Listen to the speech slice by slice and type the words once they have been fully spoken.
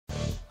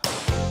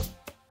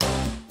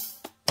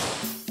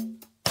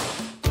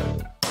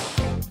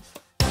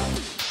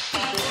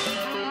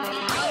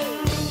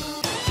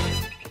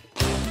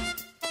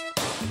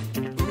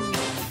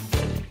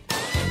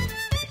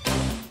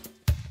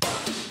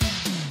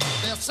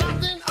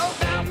Something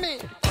about me,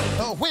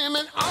 the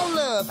women all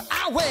love.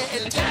 I wear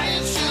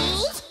Italian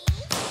shoes.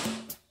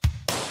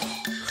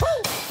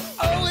 Whew.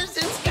 Always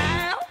in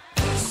style,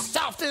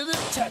 soft to the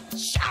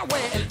touch. I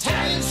wear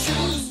Italian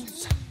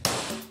shoes.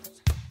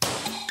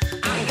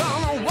 I'm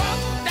gonna walk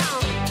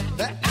down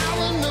the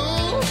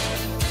avenue,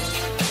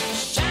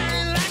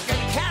 shine like a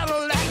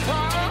Cadillac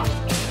car.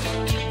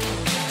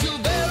 You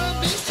better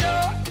be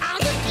sure I'm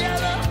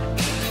together.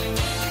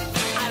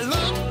 I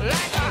look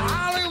like a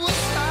Hollywood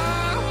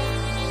star.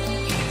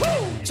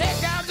 Woo! Check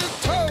out the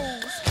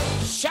toes,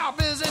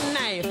 sharp as a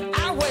knife.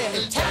 I wear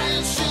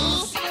Italian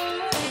shoes.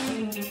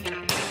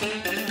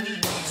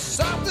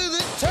 Soft to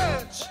the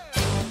touch,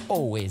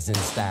 always in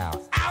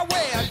style. I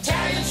wear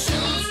Italian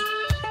shoes.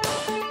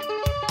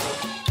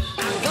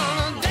 I'm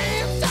gonna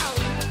dance out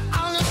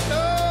on the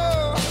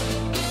floor,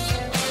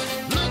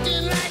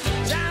 looking like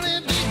Johnny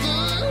B.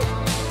 Good.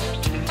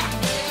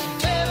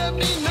 Better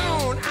be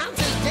known I'm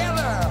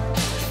together.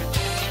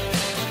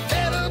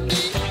 Better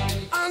be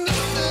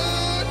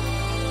understood.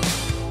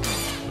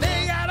 They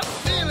got a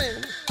feeling,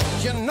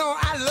 you know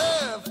I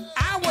love. I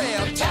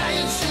wear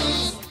Italian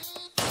shoes.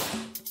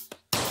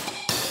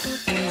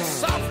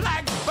 Soft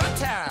like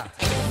butter,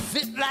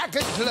 fit like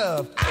a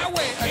glove. I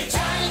wear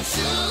Italian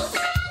shoes.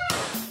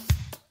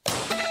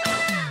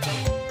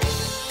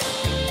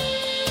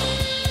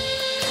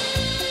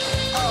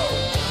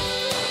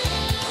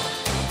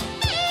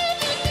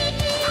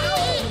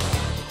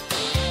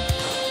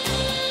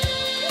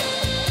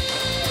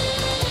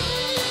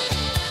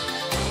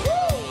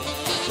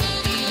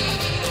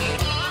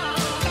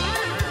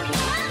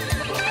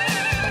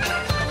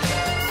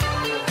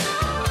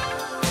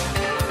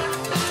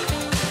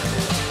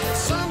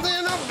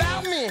 Something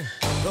about me,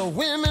 the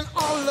women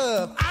all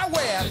love. I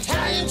wear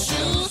Italian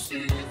shoes.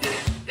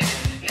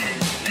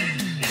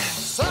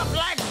 Soft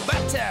like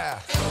butter,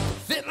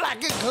 fit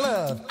like a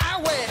glove.